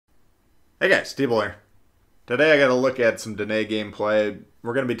Hey guys, Steve here. Today I got to look at some Danae gameplay.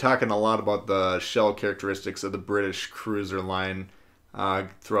 We're going to be talking a lot about the shell characteristics of the British cruiser line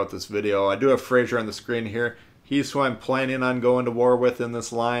throughout this video. I do have Fraser on the screen here. He's who I'm planning on going to war with in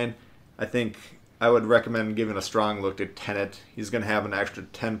this line. I think I would recommend giving a strong look at Tenet. He's going to have an extra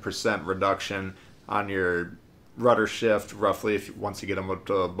 10% reduction on your rudder shift, roughly, once you get him up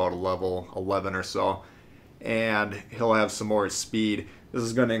to about a level 11 or so. And he'll have some more speed. This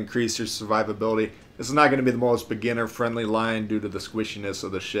is going to increase your survivability. This is not going to be the most beginner-friendly line due to the squishiness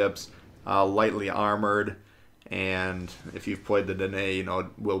of the ships. Lightly armored, and if you've played the Danae, you know, it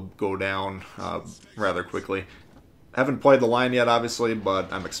will go down rather quickly. I haven't played the line yet, obviously,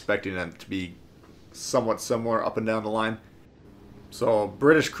 but I'm expecting it to be somewhat similar up and down the line. So,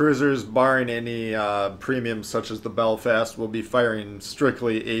 British cruisers, barring any premiums such as the Belfast, will be firing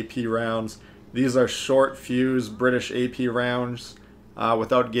strictly AP rounds. These are short fuse British AP rounds.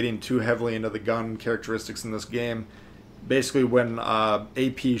 Without getting too heavily into the gun characteristics in this game, basically when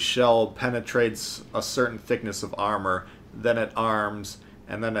AP shell penetrates a certain thickness of armor, then it arms,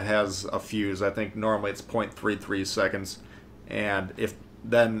 and then it has a fuse. I think normally it's 0.33 seconds, and if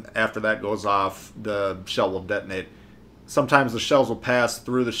then after that goes off, the shell will detonate. Sometimes the shells will pass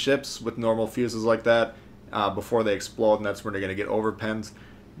through the ships with normal fuses like that before they explode, and that's when they're going to get overpens.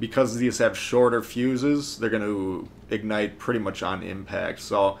 Because these have shorter fuses, they're going to ignite pretty much on impact.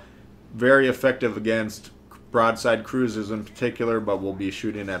 So, very effective against broadside cruisers in particular, but we'll be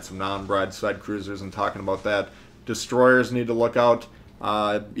shooting at some non-broadside cruisers and talking about that. Destroyers need to look out.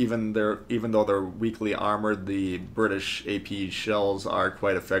 Even though they're weakly armored, the British AP shells are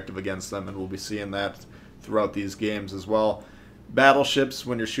quite effective against them, and we'll be seeing that throughout these games as well. Battleships,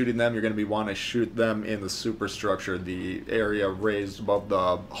 when you're shooting them, you're going to be wanting to shoot them in the superstructure, the area raised above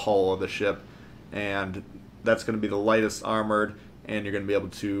the hull of the ship, and that's going to be the lightest armored, and you're going to be able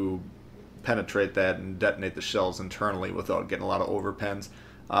to penetrate that and detonate the shells internally without getting a lot of overpens.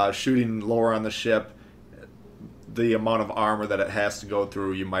 Shooting lower on the ship, the amount of armor that it has to go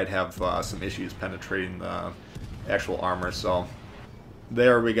through, you might have some issues penetrating the actual armor. So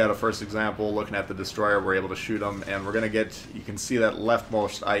there we got a first example. Looking at the destroyer, we're able to shoot them, and we're going to get, you can see that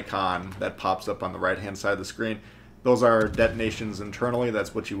leftmost icon that pops up on the right hand side of the screen. Those are detonations internally.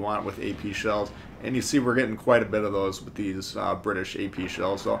 That's what you want with AP shells, and you see we're getting quite a bit of those with these British AP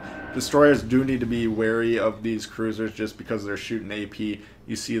shells. So destroyers do need to be wary of these cruisers just because they're shooting AP.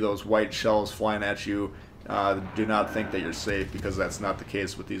 You see those white shells flying at you. Do not think that you're safe, because that's not the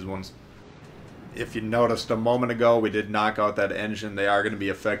case with these ones. If you noticed a moment ago, we did knock out that engine. They are going to be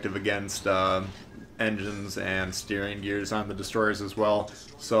effective against engines and steering gears on the destroyers as well.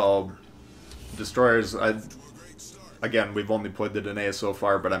 So, destroyers, again, we've only played the Danae so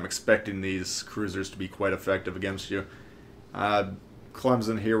far, but I'm expecting these cruisers to be quite effective against you.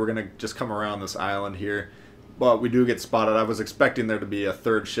 Clemson here, we're going to just come around this island here. But we do get spotted. I was expecting there to be a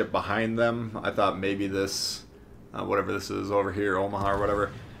third ship behind them. I thought maybe this, whatever this is over here, Omaha or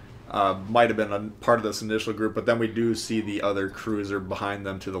whatever, might have been a part of this initial group, but then we do see the other cruiser behind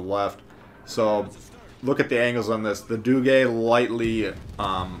them to the left. So look at the angles on this. The Dugay, lightly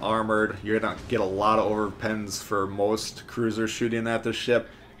armored. You're going to get a lot of overpens for most cruisers shooting at this ship.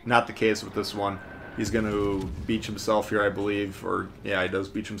 Not the case with this one. He's going to beach himself here, I believe, or yeah, he does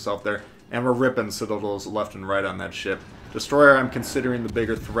beach himself there. And we're ripping citadels left and right on that ship. Destroyer, I'm considering the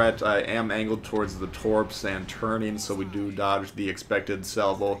bigger threat. I am angled towards the torps and turning, so we do dodge the expected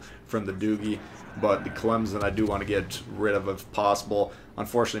salvo from the Doogie. But the Clemson I do want to get rid of if possible.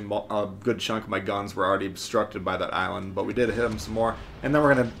 Unfortunately, a good chunk of my guns were already obstructed by that island, but we did hit him some more. And then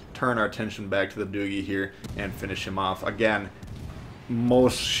we're going to turn our attention back to the Doogie here and finish him off. Again,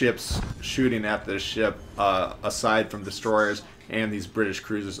 most ships shooting at this ship, aside from destroyers and these British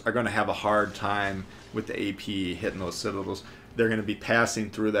cruisers, are going to have a hard time with the AP hitting those citadels. They're going to be passing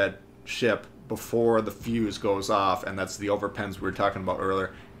through that ship before the fuse goes off, and that's the overpens we were talking about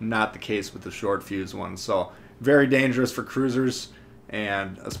earlier. Not the case with the short fuse ones. So very dangerous for cruisers,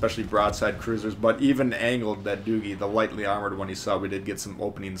 and especially broadside cruisers. But even angled, that Doogie, the lightly armored one you saw, we did get some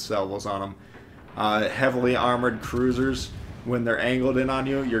opening salvos on them. Heavily armored cruisers, when they're angled in on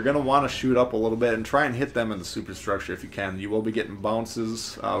you, you're going to want to shoot up a little bit and try and hit them in the superstructure if you can. You will be getting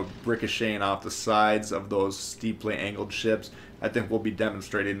bounces, ricocheting off the sides of those steeply angled ships. I think we'll be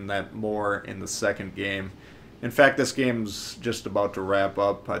demonstrating that more in the second game. In fact, this game's just about to wrap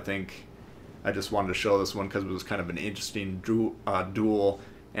up. I think I just wanted to show this one because it was kind of an interesting duel.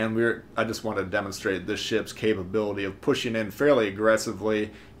 And I just wanted to demonstrate this ship's capability of pushing in fairly aggressively.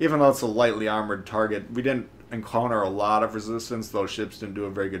 Even though it's a lightly armored target, we didn't encounter a lot of resistance. Those ships didn't do a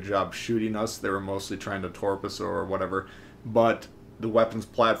very good job shooting us. They were mostly trying to torp us or whatever. But the weapons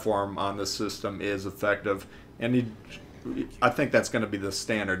platform on this system is effective, and I think that's going to be the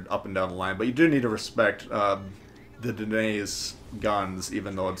standard up and down the line. But you do need to respect the Danae's guns,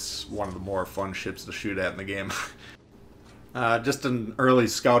 even though it's one of the more fun ships to shoot at in the game. Just an early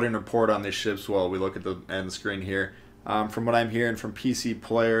scouting report on these ships while we look at the end screen here. From what I'm hearing from PC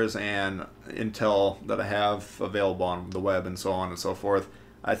players and intel that I have available on the web and so on and so forth,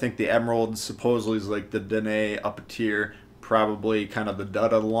 I think the Emerald supposedly is like the Danae up a tier, probably kind of the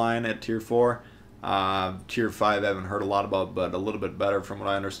dud of the line at tier 4. Tier 5 I haven't heard a lot about, but a little bit better from what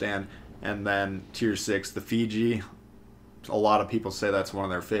I understand. And then tier 6, the Fiji. A lot of people say that's one of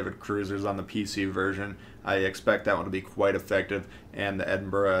their favorite cruisers on the PC version. I expect that one to be quite effective, and the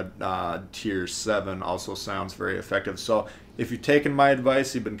Edinburgh tier 7 also sounds very effective. So if you've taken my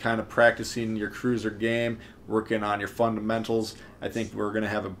advice, you've been kind of practicing your cruiser game, working on your fundamentals, I think we're going to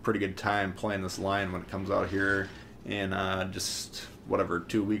have a pretty good time playing this line when it comes out here in just whatever,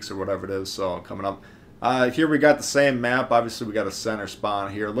 2 weeks or whatever it is. So coming up. Here we got the same map. Obviously we got a center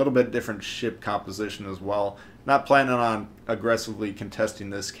spawn here. A little bit different ship composition as well. Not planning on aggressively contesting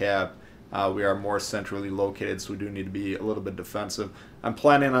this cap. We are more centrally located, so we do need to be a little bit defensive. I'm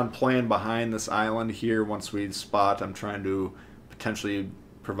planning on playing behind this island here once we spot. I'm trying to potentially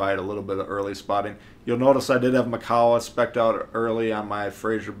provide a little bit of early spotting. You'll notice I did have Makawa spec'd out early on my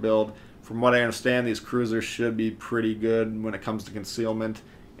Fraser build. From what I understand, these cruisers should be pretty good when it comes to concealment.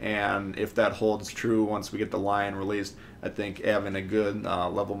 And if that holds true once we get the line released, I think having a good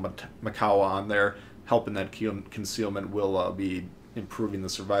level Makawa on there, helping that concealment, will be improving the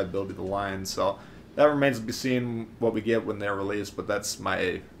survivability of the line. So that remains to be seen what we get when they're released, but that's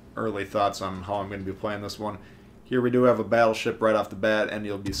my early thoughts on how I'm going to be playing this one. Here we do have a battleship right off the bat, and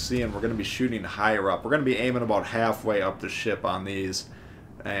you'll be seeing we're going to be shooting higher up. We're going to be aiming about halfway up the ship on these,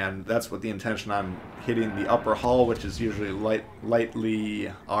 and that's with the intention on hitting the upper hull, which is usually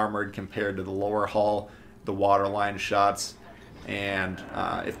lightly armored compared to the lower hull, the waterline shots. And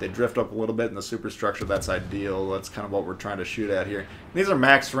if they drift up a little bit in the superstructure, that's ideal. That's kind of what we're trying to shoot at here. These are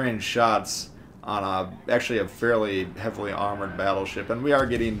max range shots on actually a fairly heavily armored battleship, and we are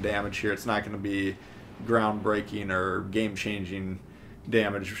getting damage here. It's not going to be groundbreaking or game-changing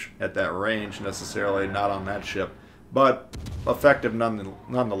damage at that range necessarily, not on that ship, but effective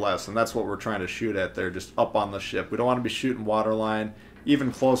nonetheless, and that's what we're trying to shoot at there, just up on the ship. We don't want to be shooting waterline,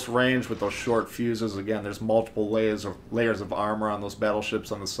 even close range with those short fuses. Again, there's multiple layers of armor on those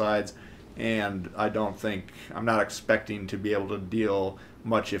battleships on the sides, and I'm not expecting to be able to deal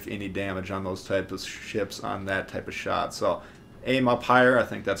much, if any, damage on those types of ships on that type of shot. So aim up higher. I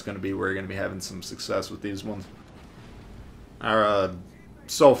think that's going to be where you're going to be having some success with these ones. Our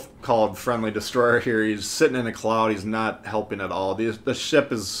so-called friendly destroyer here, he's sitting in a cloud. He's not helping at all. The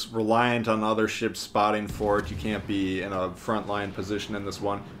ship is reliant on other ships spotting for it. You can't be in a frontline position in this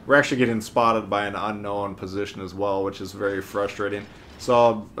one. We're actually getting spotted by an unknown position as well, which is very frustrating.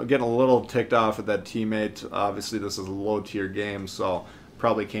 So I'm getting a little ticked off at that teammate. Obviously this is a low-tier game, so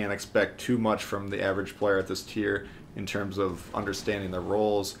probably can't expect too much from the average player at this tier in terms of understanding their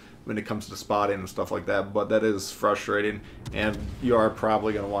roles when it comes to spotting and stuff like that, but that is frustrating, and you are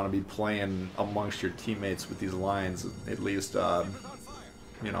probably going to want to be playing amongst your teammates with these lines, at least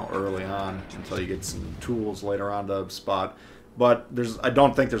early on, until you get some tools later on to spot. But I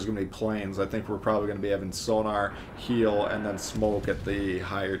don't think there's going to be planes. I think we're probably going to be having sonar, heal, and then smoke at the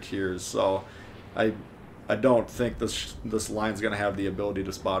higher tiers. So I don't think this line's going to have the ability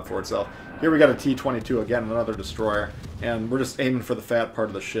to spot for itself. Here we got a T-22, again, another destroyer, and we're just aiming for the fat part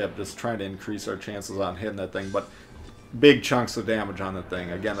of the ship, just trying to increase our chances on hitting that thing, but big chunks of damage on the thing.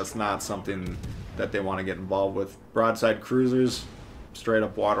 Again, that's not something that they want to get involved with. Broadside cruisers, straight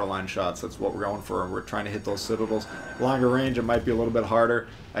up waterline shots, that's what we're going for. We're trying to hit those citadels. Longer range, it might be a little bit harder.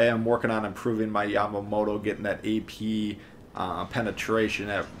 I am working on improving my Yamamoto, getting that AP penetration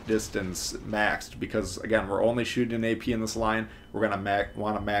at distance maxed, because again, we're only shooting an AP in this line. We're going to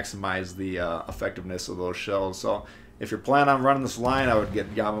want to maximize the effectiveness of those shells. So if you're planning on running this line, I would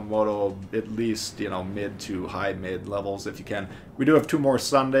get Yamamoto at least mid to high mid levels if you can. We do have 2 more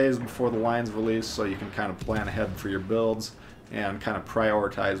Sundays before the line's released, so you can kind of plan ahead for your builds and kind of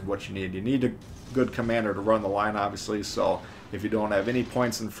prioritize what you need. You need a good commander to run the line, obviously, so if you don't have any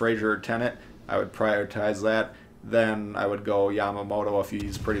points in Fraser or Tenet, I would prioritize that. Then I would go Yamamoto if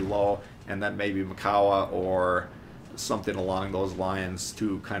he's pretty low, and then maybe Makawa or something along those lines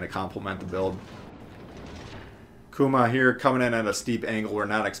to kind of complement the build. Kuma here coming in at a steep angle. We're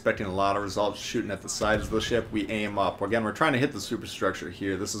not expecting a lot of results shooting at the sides of the ship. We aim up. Again, we're trying to hit the superstructure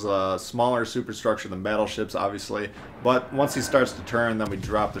here. This is a smaller superstructure than battleships, obviously. But once he starts to turn, then we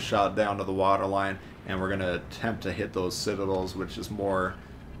drop the shot down to the waterline, and we're going to attempt to hit those citadels, which is more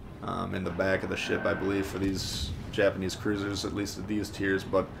in the back of the ship, I believe, for these Japanese cruisers, at least at these tiers.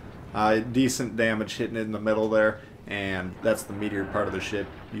 But decent damage hitting it in the middle there, and that's the meteor part of the ship.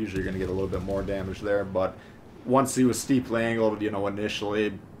 Usually you're going to get a little bit more damage there, but once he was steeply angled,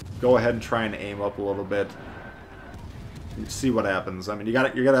 initially, go ahead and try and aim up a little bit. See what happens. I mean, you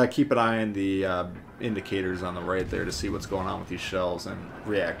gotta keep an eye on the indicators on the right there to see what's going on with these shells and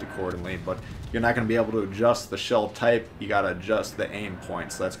react accordingly. But you're not going to be able to adjust the shell type. You gotta adjust the aim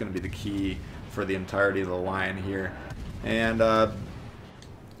point. So that's going to be the key for the entirety of the line here. And I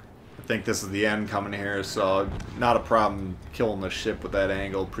think this is the end coming here, so not a problem killing the ship with that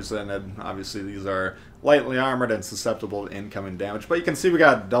angle presented. Obviously these are lightly armored and susceptible to incoming damage, but you can see we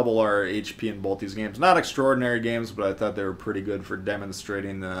got double our HP in both these games. Not extraordinary games, but I thought they were pretty good for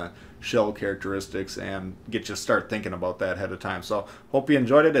demonstrating the shell characteristics and get you to start thinking about that ahead of time. So hope you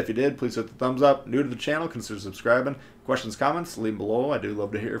enjoyed it. If you did, please hit the thumbs up. New to the channel, consider subscribing. Questions, comments, leave them below. I do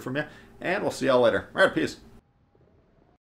love to hear from you, and we'll see y'all later. All right, peace.